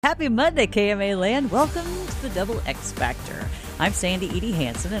Happy Monday, KMA Land. Welcome to the Double X Factor. I'm Sandy Edie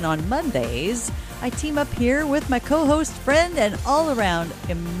Hansen, and on Mondays, I team up here with my co-host, friend, and all-around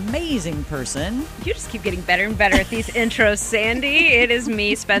amazing person. You just keep getting better and better at these intros, Sandy. It is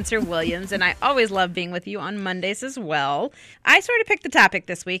me, Spencer Williams, and I always love being with you on Mondays as well. I sort of picked the topic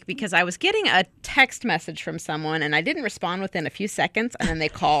this week because I was getting a text message from someone, and I didn't respond within a few seconds, and then they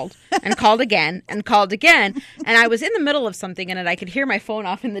called and called again and called again, and I was in the middle of something, and I could hear my phone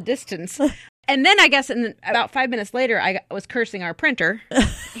off in the distance. And then I guess about 5 minutes later, I was cursing our printer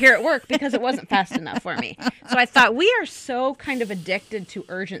here at work because it wasn't fast enough for me. So I thought we are so kind of addicted to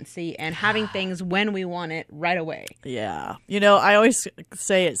urgency and having things when we want it right away. Yeah. You know, I always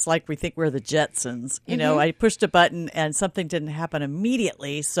say it's like we think we're the Jetsons. You know, I pushed a button and something didn't happen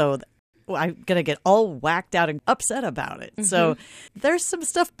immediately, so I'm going to get all whacked out and upset about it. So there's some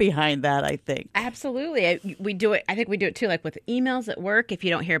stuff behind that, I think. Absolutely. We do it. I think we do it too, like with emails at work. If you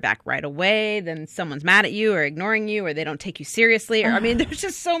don't hear back right away, then someone's mad at you or ignoring you, or they don't take you seriously. Or, I mean, there's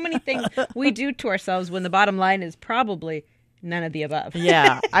just so many things we do to ourselves when the bottom line is probably none of the above.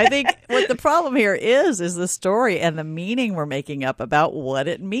 Yeah. I think what the problem here is the story and the meaning we're making up about what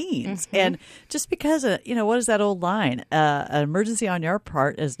it means. And just because, what is that old line? An emergency on your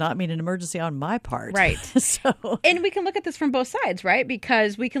part does not mean an emergency on my part. Right. And we can look at this from both sides, right?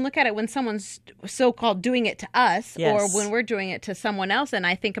 Because we can look at it when someone's so-called doing it to us or when we're doing it to someone else. And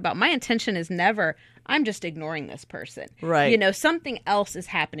I think about my intention is never, I'm just ignoring this person. Right. You know, something else is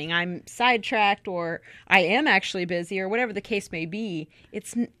happening. I'm sidetracked, or I am actually busy, or whatever the case may be.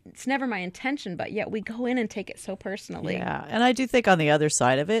 It's never my intention, but yet we go in and take it so personally. Yeah. And I do think on the other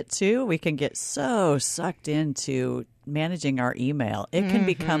side of it, too, we can get so sucked into managing our email. It can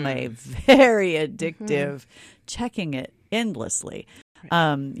become a very addictive, checking it endlessly.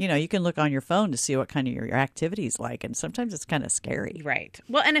 You can look on your phone to see what kind of your activity's like, and sometimes it's kind of scary. Right.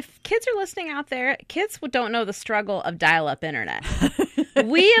 Well, and if kids are listening out there, kids don't know the struggle of dial-up internet.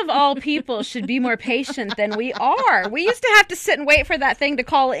 We, of all people, should be more patient than we are. We used to have to sit and wait for that thing to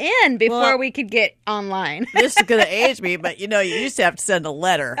call in before we could get online. This is going to age me, but, you used to have to send a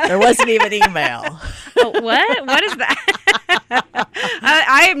letter. There wasn't even email. Oh, what? What is that?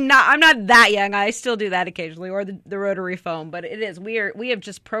 I'm not that young. I still do that occasionally, or the rotary phone. But it is we have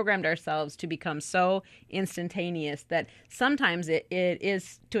just programmed ourselves to become so instantaneous that sometimes it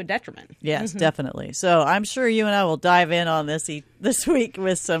is to a detriment. Yes, definitely. So I'm sure you and I will dive in on this week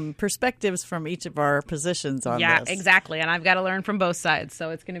with some perspectives from each of our positions on this. Yeah, exactly. And I've got to learn from both sides. So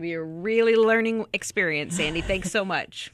it's going to be a really learning experience, Sandy. Thanks so much.